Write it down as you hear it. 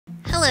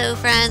Hello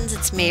friends,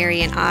 it's Mary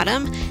and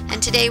Autumn,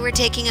 and today we're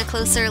taking a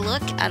closer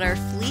look at our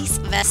fleece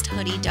vest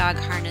hoodie dog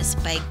harness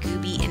by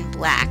Gooby in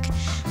black.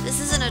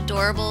 This is an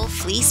adorable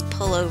fleece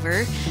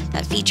pullover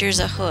that features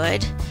a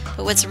hood,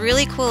 but what's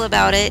really cool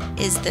about it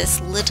is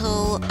this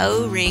little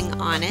O-ring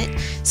on it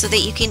so that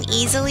you can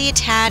easily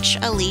attach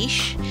a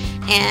leash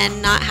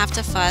and not have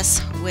to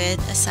fuss with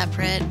a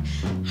separate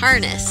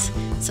harness.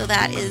 So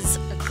that is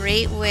a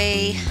great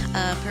way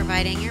of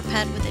providing your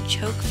pet with a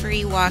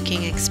choke-free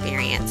walking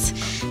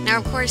experience. Now,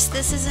 of course,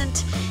 this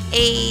isn't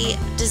a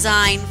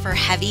design for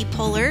heavy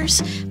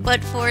pullers,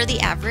 but for the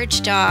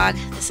average dog,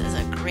 this is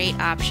a great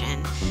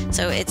option.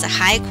 So it's a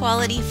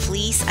high-quality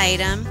fleece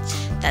item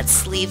that's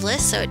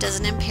sleeveless, so it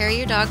doesn't impair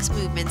your dog's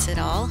movements at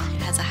all.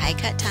 It has a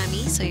high-cut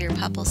tummy, so your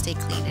pup will stay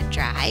clean and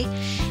dry.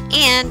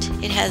 And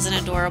it has an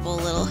adorable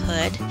little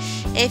hood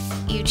if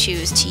you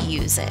choose to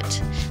use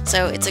it.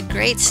 So it's a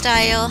great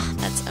style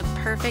that's a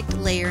perfect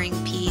layering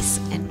piece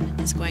and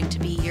is going to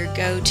be your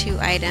go-to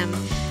item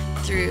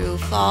through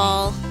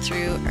fall,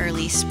 through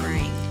early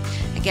spring.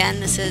 Again,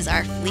 this is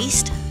our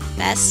fleeced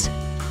vest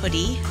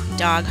hoodie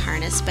dog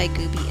harness by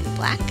Gooby in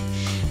black.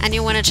 And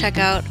you'll want to check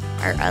out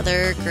our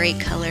other great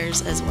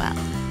colors as well.